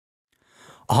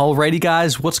Alrighty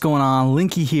guys, what's going on?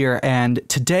 Linky here, and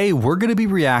today we're going to be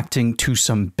reacting to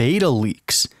some beta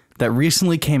leaks that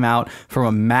recently came out from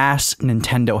a mass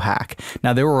Nintendo hack.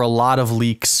 Now there were a lot of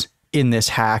leaks in this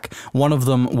hack. One of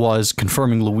them was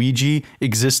confirming Luigi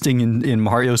existing in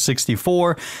Mario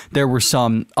 64. There were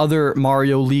some other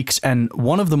Mario leaks, and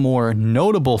one of the more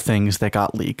notable things that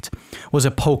got leaked was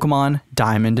a Pokemon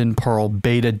Diamond and Pearl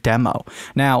beta demo.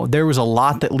 Now, there was a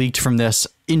lot that leaked from this.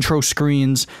 Intro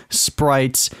screens,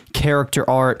 sprites, character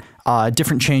art,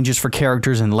 different changes for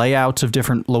characters and layouts of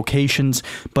different locations.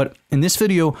 But in this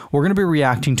video, we're going to be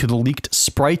reacting to the leaked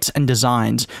sprites and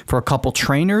designs for a couple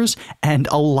trainers and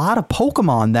a lot of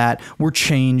Pokemon that were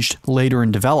changed later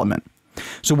in development.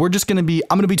 So I'm going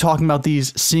to be talking about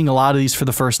these, seeing a lot of these for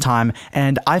the first time,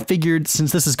 and I figured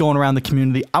since this is going around the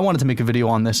community, I wanted to make a video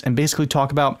on this and basically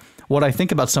talk about what I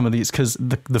think about some of these, because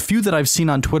the few that I've seen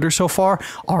on Twitter so far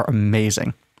are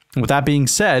amazing. And with that being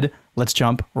said, let's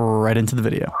jump right into the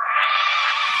video.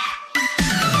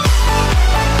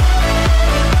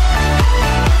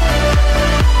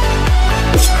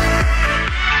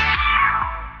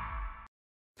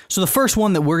 So the first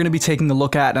one that we're going to be taking a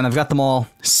look at, and I've got them all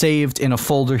saved in a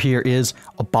folder here, is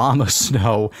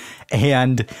Abomasnow.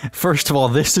 And first of all,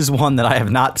 this is one that I have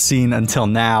not seen until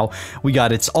now.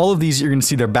 It's all of these, you're going to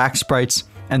see their back sprites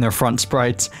and their front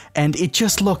sprites, and it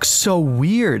just looks so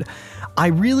weird.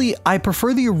 I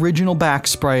prefer the original back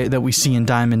sprite that we see in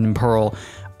Diamond and Pearl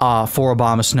for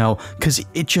Abomasnow, because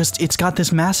it's got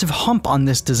this massive hump on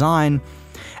this design.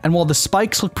 And while the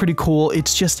spikes look pretty cool,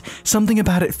 it's just something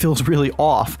about it feels really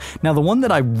off. Now, the one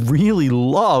that I really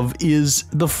love is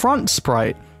the front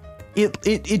sprite.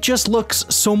 It just looks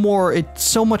it's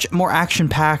so much more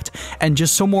action-packed and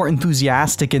just so more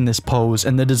enthusiastic in this pose.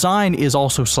 And the design is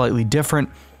also slightly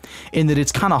different in that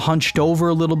it's kind of hunched over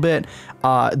a little bit.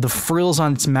 The frills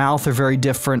on its mouth are very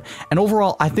different. And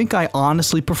overall, I think I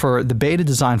honestly prefer the beta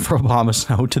design for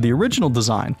Abomasnow to the original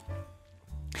design.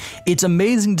 It's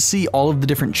amazing to see all of the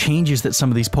different changes that some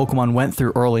of these Pokemon went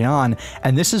through early on,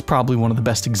 and this is probably one of the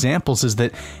best examples, is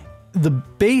that the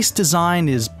base design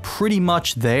is pretty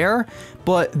much there,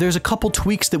 but there's a couple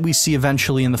tweaks that we see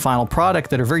eventually in the final product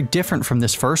that are very different from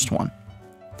this first one.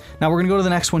 Now we're going to go to the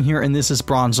next one here, and this is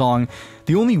Bronzong.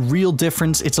 The only real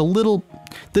difference, the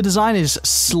design is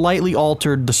slightly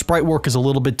altered, the sprite work is a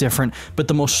little bit different, but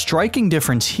the most striking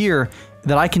difference here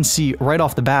that I can see right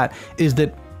off the bat is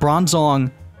that Bronzong,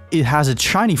 it has its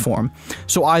shiny form.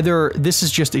 So either this is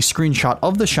just a screenshot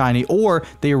of the shiny, or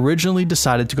they originally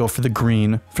decided to go for the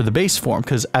green for the base form,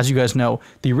 because as you guys know,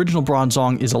 the original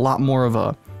Bronzong is a lot more of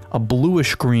a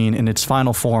bluish green in its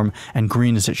final form, and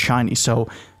green is its shiny. So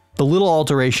the little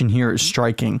alteration here is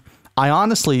striking. I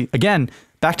honestly, again,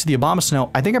 back to the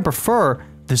Abomasnow, I think I prefer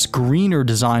this greener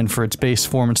design for its base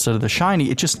form instead of the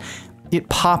shiny. It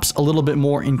pops a little bit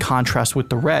more in contrast with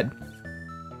the red.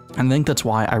 And I think that's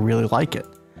why I really like it.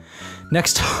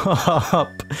 Next up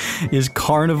is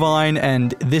Carnivine,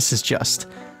 and this is just...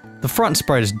 the front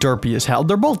sprite is derpy as hell.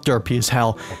 They're both derpy as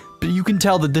hell, but you can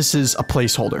tell that this is a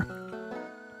placeholder.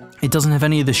 It doesn't have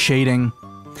any of the shading.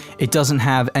 It doesn't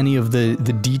have any of the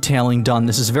detailing done.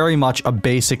 This is very much a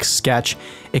basic sketch.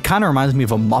 It kind of reminds me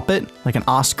of a Muppet, like an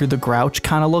Oscar the Grouch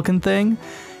kind of looking thing.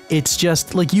 It's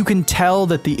just, like, you can tell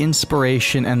that the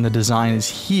inspiration and the design is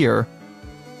here.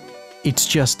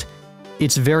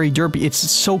 It's very derpy. It's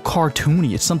so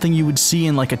cartoony. It's something you would see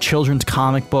in like a children's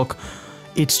comic book.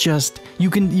 It's just, you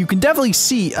can definitely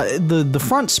see the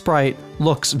front sprite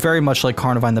looks very much like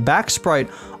Carnivine. The back sprite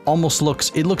almost looks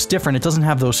different. It doesn't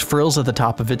have those frills at the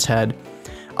top of its head.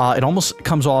 It almost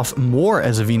comes off more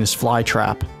as a Venus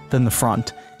flytrap than the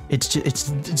front. It's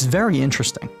very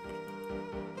interesting.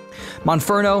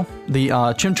 Monferno, the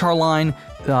Chimchar line,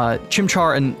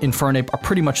 Chimchar and Infernape are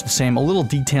pretty much the same. A little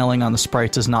detailing on the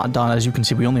sprites is not done. As you can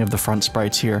see, we only have the front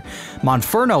sprites here.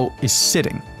 Monferno is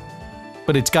sitting,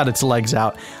 but it's got its legs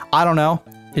out. I don't know.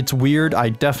 It's weird. I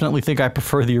definitely think I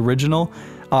prefer the original.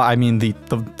 I mean, the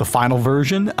final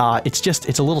version. It's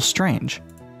a little strange.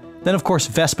 Then, of course,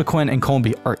 Vespiquen and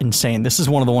Combee are insane. This is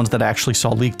one of the ones that I actually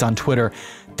saw leaked on Twitter.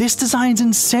 This design's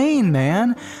insane,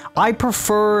 man. I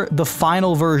prefer the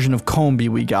final version of Combee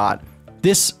we got.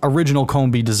 This original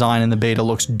Combee design in the beta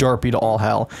looks derpy to all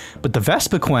hell, but the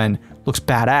Vespiquen looks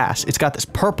badass. It's got this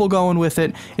purple going with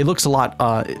it. It looks a lot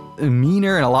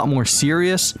meaner and a lot more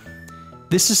serious.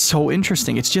 This is so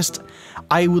interesting. It's just,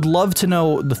 I would love to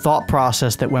know the thought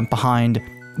process that went behind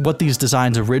what these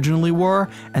designs originally were,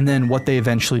 and then what they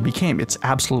eventually became. It's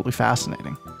absolutely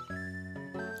fascinating.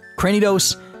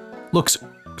 Cranidos looks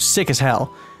sick as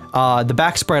hell. The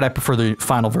back sprite, I prefer the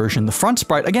final version. The front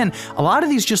sprite, again, a lot of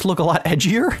these just look a lot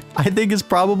edgier, I think is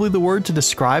probably the word to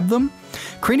describe them.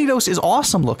 Cranidos is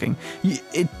awesome looking.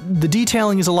 The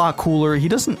detailing is a lot cooler. He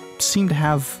doesn't seem to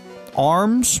have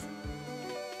arms.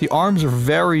 The arms are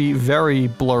very, very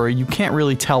blurry. You can't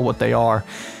really tell what they are.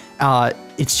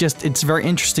 It's very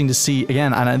interesting to see,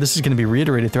 again, and this is going to be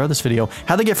reiterated throughout this video,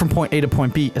 how they get from point A to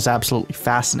point B is absolutely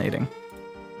fascinating.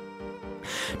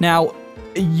 Now,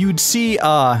 you'd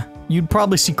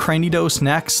probably see Cranidos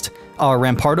next, or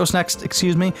Rampardos next,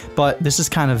 excuse me, but this is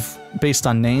kind of based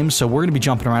on names, so we're going to be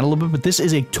jumping around a little bit, but this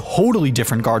is a totally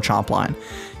different Garchomp line.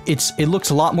 It looks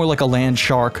a lot more like a land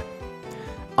shark.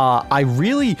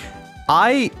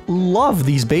 I love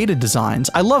these beta designs.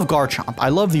 I love Garchomp. I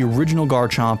love the original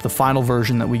Garchomp, the final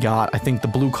version that we got. I think the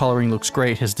blue coloring looks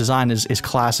great. His design is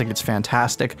classic. It's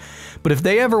fantastic. But if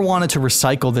they ever wanted to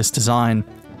recycle this design,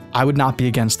 I would not be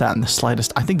against that in the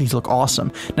slightest. I think these look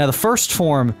awesome. Now, the first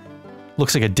form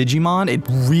looks like a Digimon. It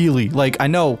really, like, I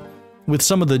know with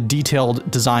some of the detailed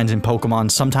designs in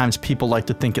Pokemon, sometimes people like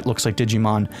to think it looks like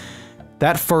Digimon.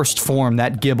 That first form,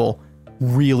 that Gibble,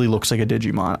 really looks like a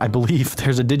Digimon. I believe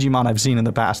there's a Digimon I've seen in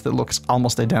the past that looks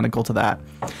almost identical to that.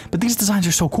 But these designs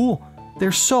are so cool.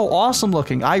 They're so awesome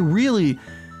looking.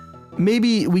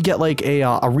 Maybe we get like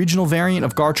a regional variant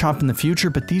of Garchomp in the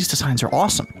future, but these designs are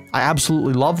awesome. I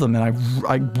absolutely love them, and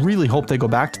I really hope they go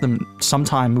back to them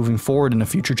sometime moving forward in a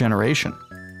future generation.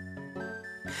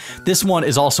 This one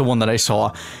is also one that I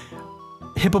saw.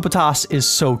 Hippopotas is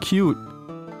so cute.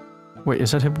 Wait,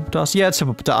 is that Hippopotas? Yeah, it's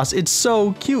Hippopotas. It's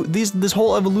so cute. This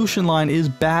whole evolution line is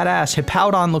badass.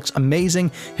 Hippowdon looks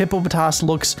amazing. Hippopotas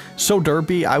looks so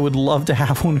derpy. I would love to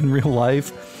have one in real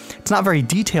life. It's not very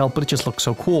detailed, but it just looks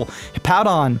so cool.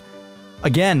 Hippowdon,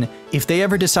 again, if they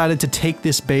ever decided to take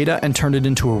this beta and turn it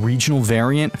into a regional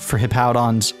variant for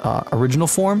Hippowdon's original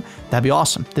form, that'd be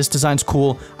awesome. This design's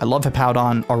cool. I love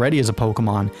Hippowdon already as a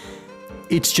Pokemon.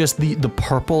 It's just the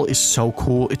purple is so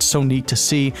cool. It's so neat to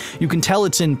see. You can tell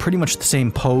it's in pretty much the same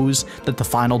pose that the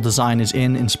final design is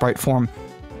in sprite form.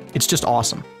 It's just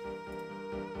awesome.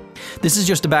 This is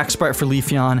just a back sprite for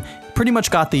Leafeon. Pretty much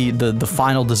got the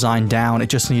final design down. It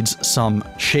just needs some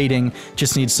shading,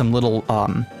 just needs some little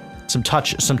some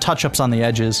touch-ups on the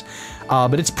edges.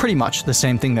 But it's pretty much the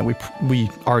same thing that we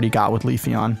already got with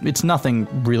Leafeon. It's nothing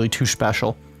really too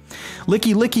special.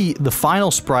 Linky, the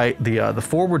final sprite, the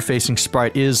forward-facing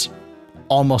sprite, is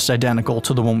almost identical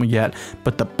to the one we get,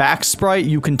 but the back sprite,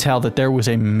 you can tell that there was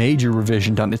a major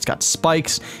revision done. It's got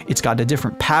spikes, it's got a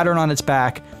different pattern on its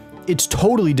back. It's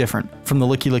totally different from the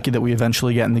Linky that we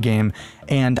eventually get in the game,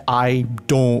 and I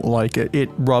don't like it. It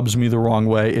rubs me the wrong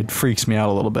way. It freaks me out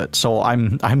a little bit, so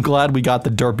I'm glad we got the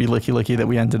derpy Linky that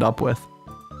we ended up with.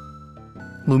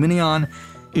 Lumineon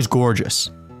is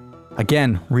gorgeous.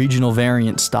 Again, regional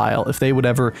variant style, if they would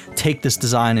ever take this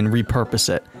design and repurpose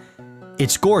it.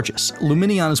 It's gorgeous.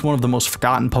 Lumineon is one of the most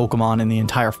forgotten Pokemon in the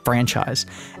entire franchise,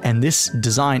 and this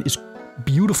design is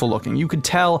beautiful looking. You could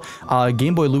tell,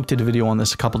 Game Boy Luke did a video on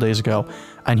this a couple days ago,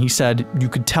 and he said you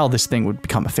could tell this thing would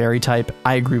become a fairy type.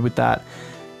 I agree with that.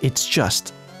 It's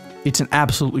an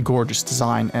absolutely gorgeous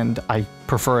design, and I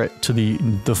prefer it to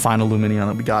the final Lumineon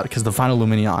that we got, because the final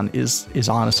Lumineon is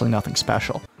honestly nothing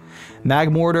special.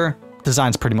 Magmortar,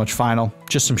 design's pretty much final,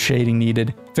 just some shading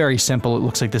needed. Very simple. It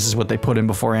looks like this is what they put in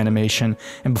before animation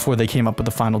and before they came up with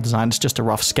the final design. It's just a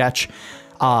rough sketch.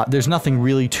 There's nothing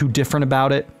really too different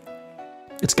about it.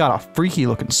 It's got a freaky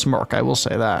looking smirk, I will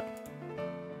say that.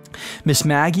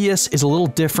 Mismagius is a little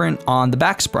different on the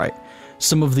back sprite.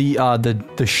 Some of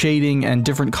the shading and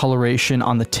different coloration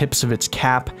on the tips of its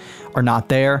cap are not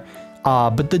there.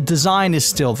 But the design is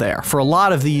still there. For a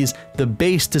lot of these, the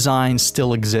base design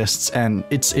still exists, and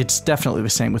it's definitely the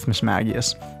same with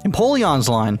Mismagius. Empoleon's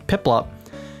line, Piplup,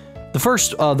 the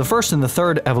first and the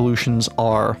third evolutions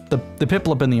are, the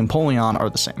Piplup and the Empoleon are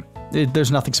the same.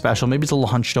 There's nothing special. Maybe it's a little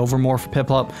hunched over more for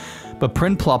Piplup, but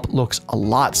Prinplup looks a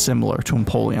lot similar to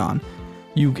Empoleon.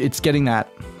 It's getting that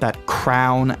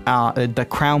crown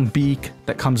beak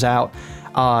that comes out.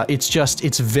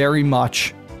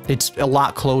 It's a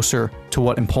lot closer to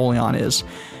what Empoleon is.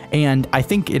 And I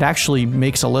think it actually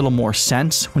makes a little more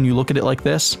sense when you look at it like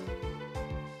this.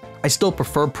 I still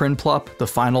prefer Prinplup, the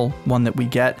final one that we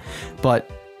get, but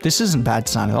this isn't bad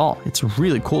design at all. It's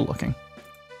really cool looking.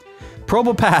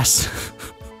 Probopass.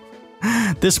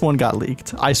 This one got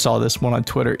leaked. I saw this one on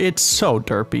Twitter. It's so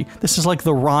derpy. This is like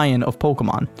the Ryan of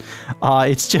Pokemon.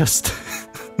 It's just...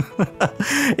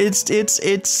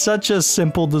 it's such a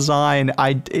simple design.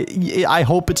 I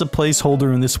hope it's a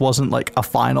placeholder and this wasn't like a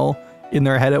final in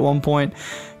their head at one point,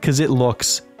 because it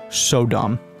looks so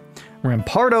dumb.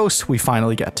 Rampardos we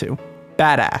finally get to.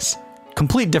 badass.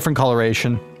 Complete different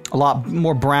coloration, a lot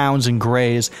more browns and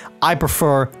grays. I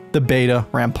prefer the beta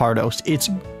Rampardos.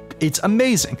 It's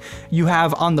amazing. You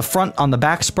have on the front, on the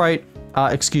back sprite,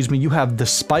 you have the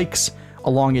spikes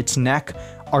along its neck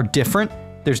are different.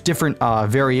 There's different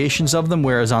variations of them,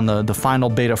 whereas on the final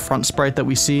beta front sprite that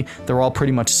we see, they're all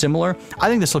pretty much similar. I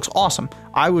think this looks awesome.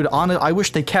 I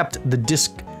wish they kept the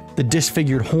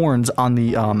disfigured horns on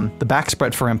the back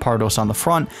sprite for Rampardos on the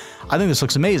front. I think this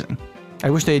looks amazing. I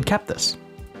wish they had kept this.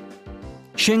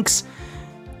 Shinx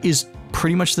is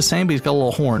pretty much the same, but he's got a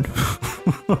little horn.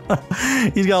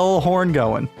 He's got a little horn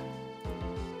going.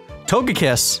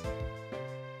 Togekiss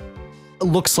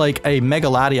looks like a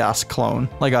Megaladios clone,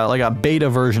 like a beta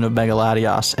version of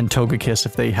Megaladios and Togekiss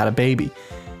if they had a baby.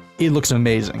 It looks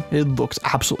amazing. It looks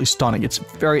absolutely stunning. It's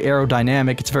very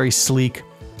aerodynamic. It's very sleek.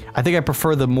 I think I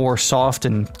prefer the more soft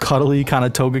and cuddly kind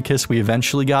of Togekiss we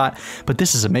eventually got, but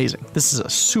this is amazing. This is a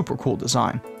super cool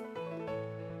design.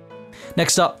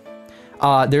 Next up,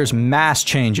 there's mass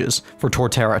changes for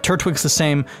Torterra. Turtwig's the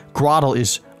same. Grottle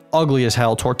is ugly as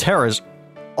hell. Torterra's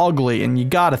ugly, and you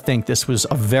gotta think this was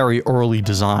a very early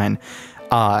design.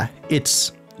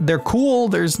 They're cool.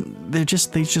 They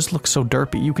just look so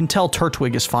derpy. You can tell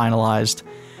Turtwig is finalized.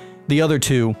 The other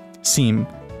two seem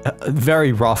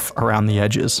very rough around the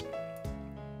edges.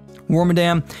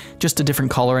 Wormadam, just a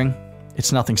different coloring.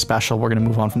 It's nothing special. We're gonna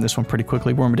move on from this one pretty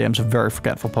quickly. Wormadam's a very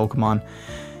forgetful Pokemon.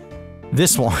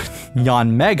 This one,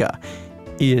 Yanmega,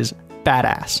 is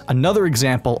badass. Another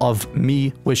example of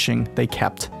me wishing they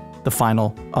kept the final,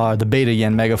 the beta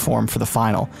Yanmega form for the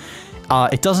final.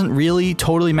 It doesn't really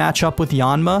totally match up with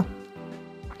Yanma.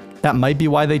 That might be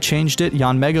why they changed it.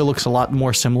 Yanmega looks a lot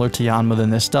more similar to Yanma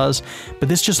than this does, but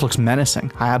this just looks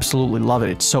menacing. I absolutely love it.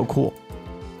 It's so cool.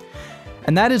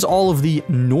 And that is all of the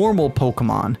normal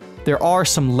Pokemon. There are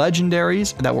some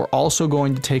legendaries that we're also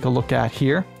going to take a look at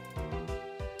here.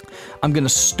 I'm going to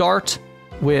start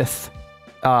with,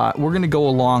 we're going to go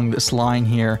along this line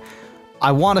here.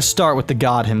 I want to start with the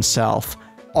god himself.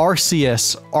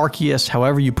 Arceus,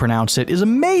 however you pronounce it, is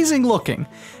amazing looking.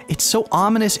 It's so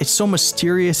ominous, it's so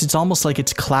mysterious, it's almost like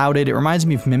it's clouded. It reminds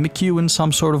me of Mimikyu in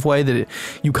some sort of way, that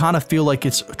you kind of feel like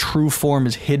its true form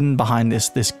is hidden behind this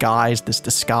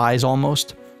disguise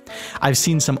almost. I've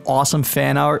seen some awesome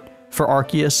fan art for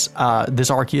Arceus,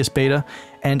 this Arceus beta,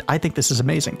 and I think this is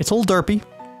amazing. It's a little derpy.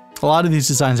 A lot of these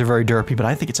designs are very derpy, but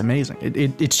I think it's amazing.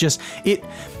 It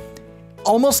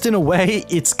almost in a way,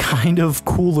 it's kind of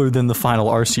cooler than the final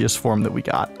Arceus form that we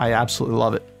got. I absolutely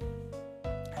love it.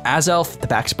 Azelf, the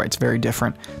back sprite's very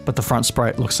different, but the front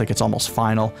sprite looks like it's almost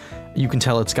final. You can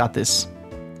tell it's got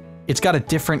a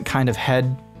different kind of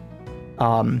head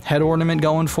ornament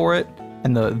going for it,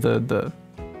 and the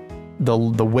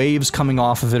waves coming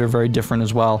off of it are very different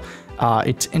as well.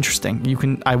 It's interesting.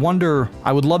 I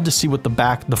would love to see what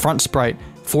the front sprite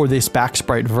for this back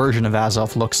sprite version of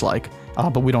Azelf looks like.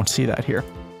 But we don't see that here.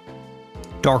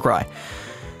 Darkrai.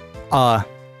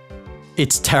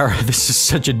 It's Terra. This is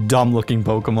such a dumb looking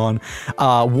Pokemon.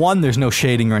 One, there's no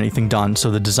shading or anything done, so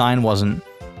this design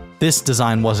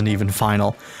wasn't even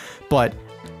final. But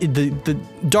the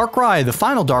Darkrai, the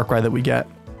final Darkrai that we get,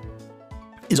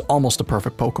 is almost a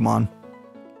perfect Pokemon.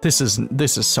 This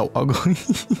is so ugly.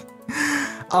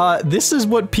 This is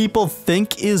what people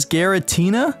think is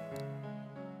Giratina.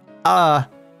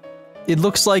 It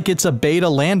looks like it's a beta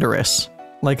Landorus,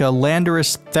 like a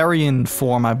Landorus Therian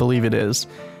form, I believe it is.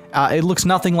 It looks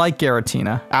nothing like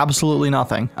Giratina, absolutely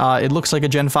nothing. It looks like a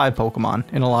Gen 5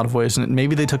 Pokemon in a lot of ways, and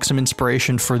maybe they took some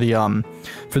inspiration for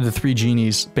the 3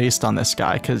 genies based on this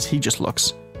guy, because he just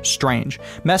looks strange.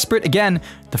 Mesprit, again,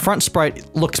 the front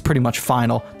sprite looks pretty much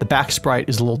final. The back sprite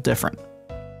is a little different.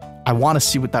 I want to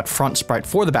see what that front sprite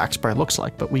for the back sprite looks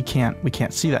like, but we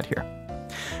can't see that here.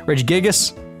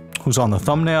 Regigigas, who's on the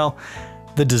thumbnail,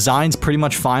 the design's pretty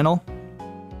much final.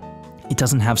 It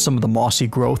doesn't have some of the mossy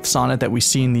growths on it that we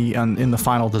see in the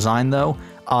final design though.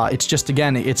 It's just,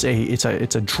 again, it's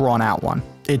a drawn out one.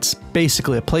 It's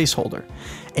basically a placeholder,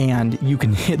 and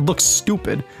it looks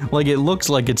stupid. Like, it looks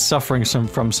like it's suffering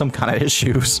from some kind of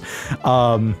issues.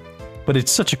 But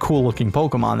it's such a cool looking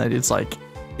Pokemon that it's like,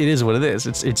 it is what it is.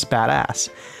 It's badass.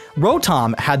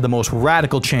 Rotom had the most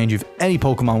radical change of any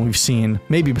Pokemon we've seen,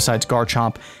 maybe besides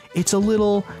Garchomp.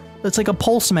 It's like a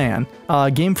Pulse Man.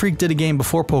 Game Freak did a game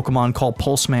before Pokemon called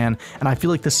Pulse Man, and I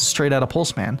feel like this is straight out of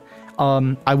Pulse Man.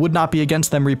 I would not be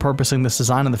against them repurposing this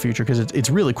design in the future, because it's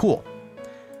really cool.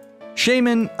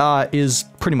 Shaman is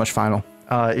pretty much final.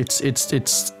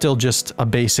 It's still just a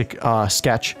basic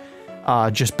sketch,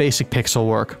 just basic pixel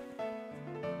work.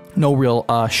 No real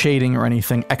shading or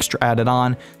anything extra added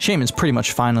on. Shaman's pretty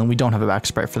much final, and we don't have a back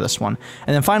sprite for this one.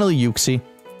 And then finally, Yuxi.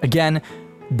 Again,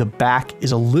 the back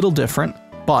is a little different,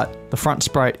 but the front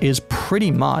sprite is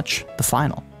pretty much the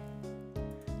final.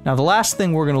 Now, the last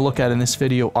thing we're going to look at in this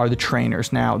video are the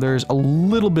trainers. Now, there's a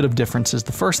little bit of differences.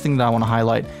 The first thing that I want to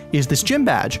highlight is this gym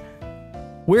badge.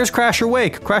 Where's Crasher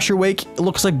Wake? Crasher Wake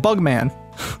looks like Bugman.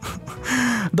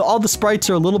 All the sprites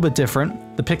are a little bit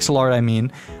different. The pixel art, I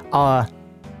mean. And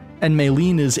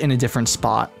Maylene is in a different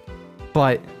spot.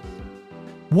 But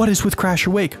what is with Crasher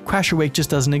Wake? Crasher Wake just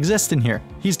doesn't exist in here.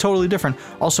 He's totally different.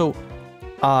 Also,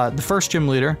 the first gym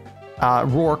leader,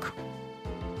 Rourke.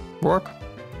 Rourke?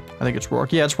 I think it's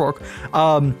Rourke. Yeah, it's Rourke.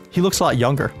 He looks a lot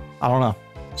younger. I don't know.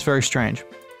 It's very strange.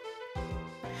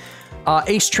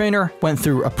 Ace Trainer went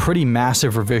through a pretty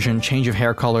massive revision, change of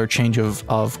hair color, change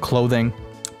of clothing.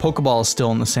 Pokeball is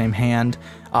still in the same hand,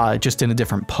 just in a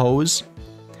different pose.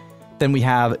 Then we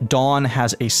have Dawn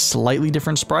has a slightly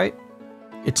different sprite.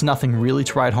 It's nothing really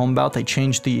to write home about. They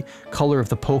changed the color of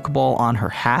the Pokeball on her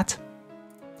hat.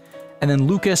 And then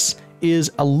Lucas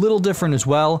is a little different as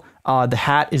well. The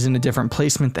hat is in a different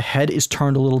placement. The head is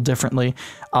turned a little differently.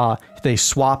 They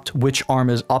swapped which arm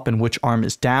is up and which arm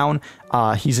is down.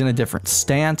 He's in a different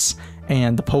stance,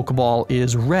 and the Pokeball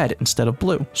is red instead of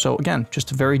blue. So again,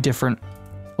 just very different,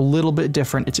 a little bit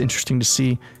different. It's interesting to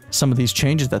see some of these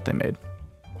changes that they made.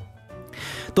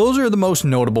 Those are the most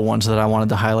notable ones that I wanted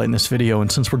to highlight in this video,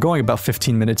 and since we're going about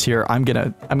 15 minutes here, I'm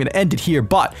gonna end it here.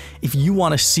 But if you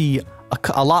want to see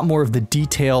a lot more of the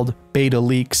detailed beta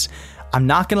leaks, I'm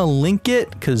not gonna link it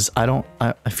because I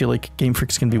feel like Game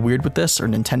Freak's gonna be weird with this, or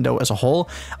Nintendo as a whole.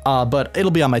 But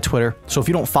it'll be on my Twitter. So if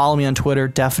you don't follow me on Twitter,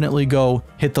 definitely go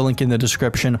hit the link in the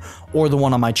description or the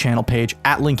one on my channel page.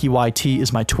 @LinkyYT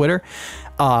is my Twitter.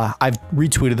 I've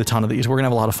retweeted a ton of these. We're gonna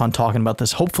have a lot of fun talking about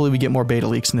this. Hopefully we get more beta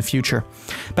leaks in the future.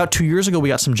 About 2 years ago, we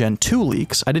got some Gen 2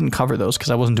 leaks. I didn't cover those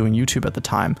because I wasn't doing YouTube at the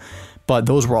time, but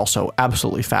those were also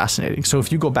absolutely fascinating. So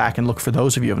if you go back and look for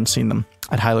those if you haven't seen them,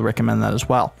 I'd highly recommend that as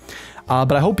well.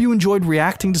 But I hope you enjoyed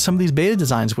reacting to some of these beta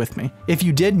designs with me. If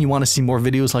you did and you want to see more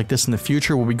videos like this in the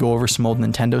future where we go over some old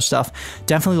Nintendo stuff,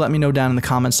 definitely let me know down in the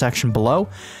comments section below.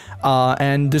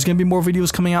 And there's going to be more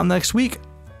videos coming out next week.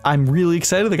 I'm really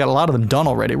excited. They got a lot of them done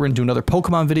already. We're going to do another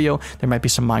Pokemon video. There might be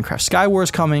some Minecraft Sky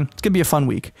Wars coming. It's going to be a fun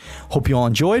week. Hope you all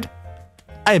enjoyed.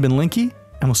 I have been Linky,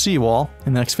 and we'll see you all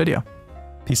in the next video.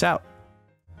 Peace out.